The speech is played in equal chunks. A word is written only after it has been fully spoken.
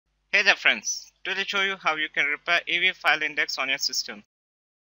Hey there friends, today I'll show you how you can repair AVI file index on your system.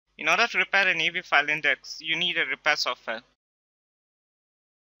 In order to repair an AVI file index, you need a repair software.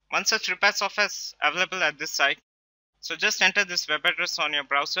 One such repair software is available at this site, so just enter this web address on your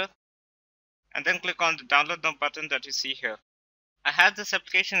browser and then click on the download now button that you see here. I have this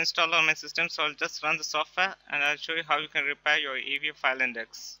application installed on my system, so I'll just run the software and I'll show you how you can repair your AVI file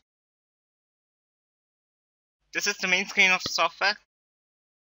index. This is the main screen of the software.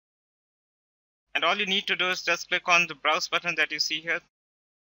 And all you need to do is just click on the browse button that you see here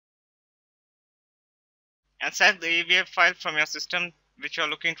and select the AVI file from your system which you are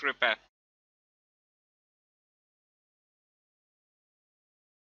looking to repair.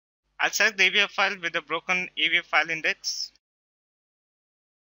 I'll select the AVI file with the broken AVI file index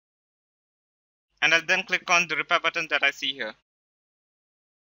and I'll then click on the repair button that I see here.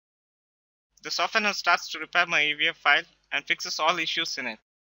 The software now starts to repair my AVI file and fixes all issues in it.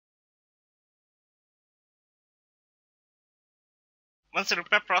 Once the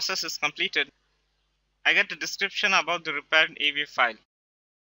repair process is completed, I get a description about the repaired AVI file.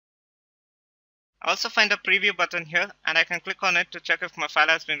 I also find a preview button here and I can click on it to check if my file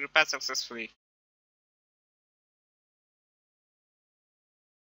has been repaired successfully.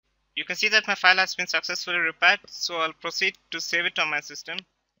 You can see that my file has been successfully repaired, so I'll proceed to save it on my system.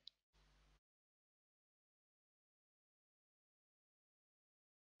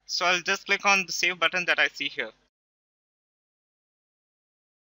 So I'll just click on the save button that I see here.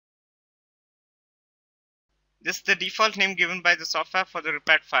 This is the default name given by the software for the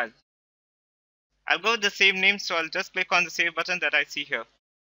repaired file. I'll go with the same name, so I'll just click on the save button that I see here.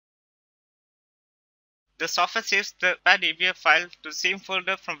 The software saves the repaired AVI file to the same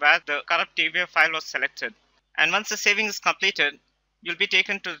folder from where the corrupt AVI file was selected. And once the saving is completed, you'll be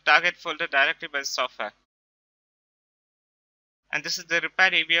taken to the target folder directly by the software. And this is the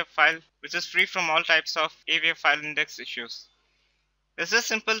repaired AVI file, which is free from all types of AVI file index issues. It's just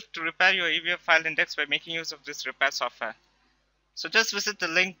simple to repair your AVI file index by making use of this repair software. So just visit the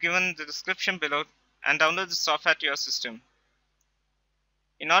link given in the description below and download the software to your system.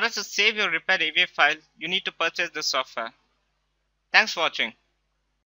 In order to save your repaired AVI file, you need to purchase the software. Thanks for watching.